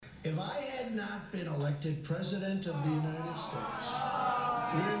If I had not been elected President of the United States,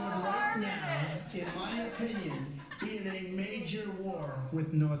 we would right now, in my opinion, be in a major war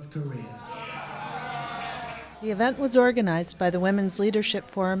with North Korea. The event was organized by the Women's Leadership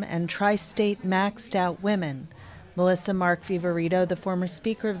Forum and Tri-State Maxed Out Women. Melissa Mark Viverito, the former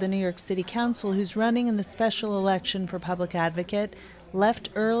Speaker of the New York City Council, who's running in the special election for public advocate, left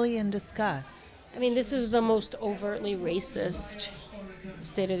early in disgust. I mean, this is the most overtly racist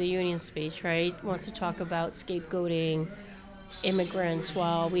State of the Union speech, right? Wants to talk about scapegoating immigrants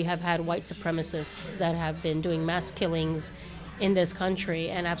while we have had white supremacists that have been doing mass killings in this country,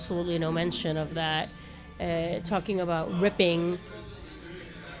 and absolutely no mention of that. Talking about ripping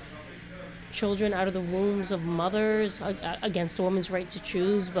children out of the wombs of mothers against a woman's right to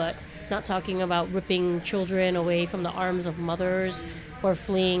choose, but not talking about ripping children away from the arms of mothers who are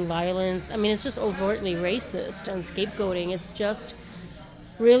fleeing violence. I mean, it's just overtly racist and scapegoating. It's just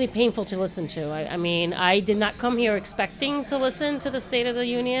really painful to listen to. I mean, I did not come here expecting to listen to the State of the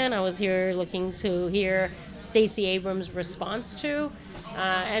Union. I was here looking to hear Stacy Abrams' response to,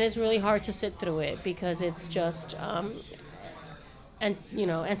 and it's really hard to sit through it because it's just,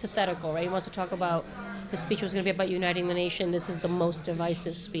 antithetical, right? He wants to talk about, the speech was going to be about uniting the nation. This is the most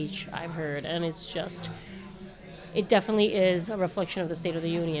divisive speech I've heard, and it's just, it definitely is a reflection of the State of the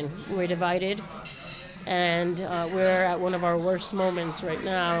Union. We're divided. And we're at one of our worst moments right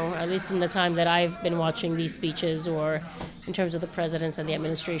now, at least in the time that I've been watching these speeches, or in terms of the presidents and the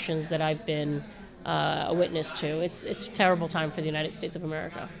administrations that I've been a witness to. It's a terrible time for the United States of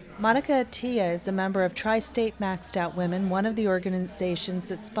America. Monica Atiyah is a member of Tri-State Maxed Out Women, one of the organizations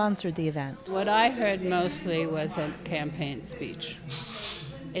that sponsored the event. What I heard mostly was a campaign speech.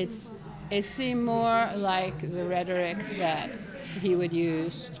 It seemed more like the rhetoric that he would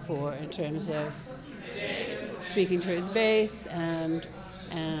use in terms of speaking to his base and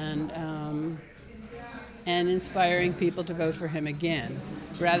inspiring people to vote for him again,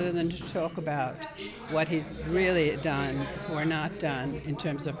 rather than to talk about what he's really done or not done in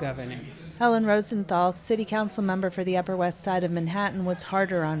terms of governing. Helen Rosenthal, city council member for the Upper West Side of Manhattan, was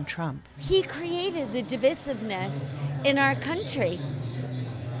harder on Trump. He created the divisiveness in our country,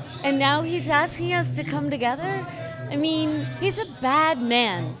 and now he's asking us to come together? I mean, he's a bad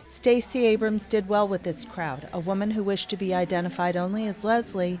man. Stacy Abrams did well with this crowd. A woman who wished to be identified only as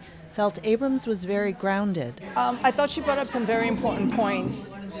Leslie felt Abrams was very grounded. I thought she brought up some very important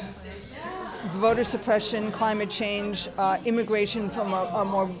points. Voter suppression, climate change, immigration from a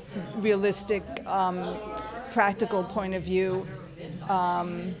more realistic, practical point of view.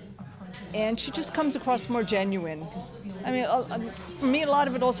 And she just comes across more genuine. I mean, for me, a lot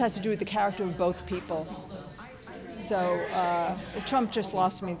of it also has to do with the character of both people. So Trump just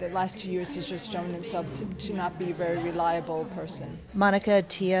lost me. The last 2 years he's just shown himself to not be a very reliable person. Monica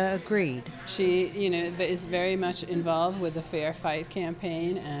Atiyah agreed. She, is very much involved with the Fair Fight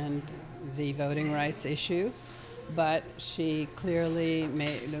campaign and the voting rights issue, but she clearly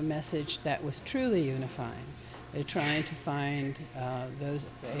made a message that was truly unifying. They're trying to find those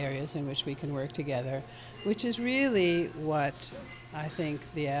areas in which we can work together, which is really what I think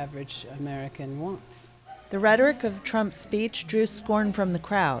the average American wants. The rhetoric of Trump's speech drew scorn from the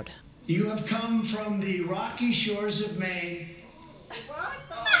crowd. You have come from the rocky shores of Maine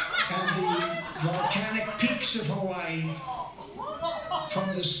and the volcanic peaks of Hawaii,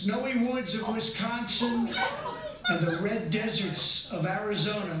 from the snowy woods of Wisconsin and the red deserts of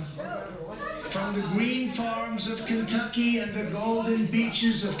Arizona, from the green farms of Kentucky and the golden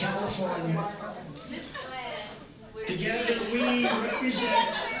beaches of California. Together we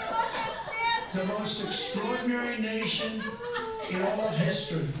represent the most extraordinary nation in all of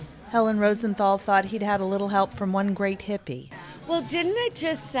history. Helen Rosenthal thought he'd had a little help from one great hippie. Well, didn't it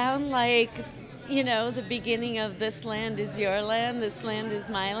just sound like, the beginning of this land is your land, this land is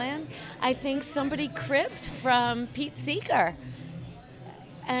my land? I think somebody cribbed from Pete Seeger.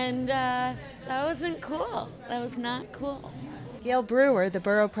 And that wasn't cool. That was not cool. Gail Brewer, the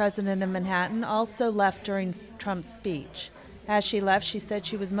borough president of Manhattan, also left during Trump's speech. As she left, she said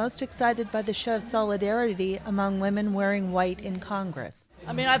she was most excited by the show of solidarity among women wearing white in Congress.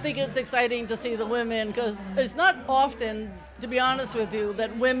 I mean, I think it's exciting to see the women, because it's not often, to be honest with you,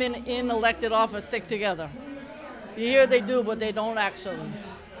 that women in elected office stick together. You hear they do, but they don't actually.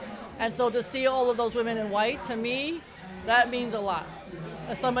 And so to see all of those women in white, to me, that means a lot.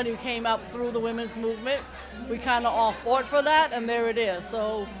 As somebody who came up through the women's movement, we kind of all fought for that, and there it is.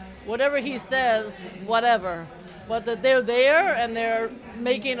 So whatever he says, whatever. But that they're there and they're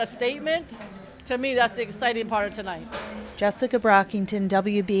making a statement, to me, that's the exciting part of tonight. Jessica Brockington,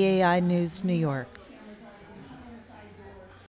 WBAI News, New York.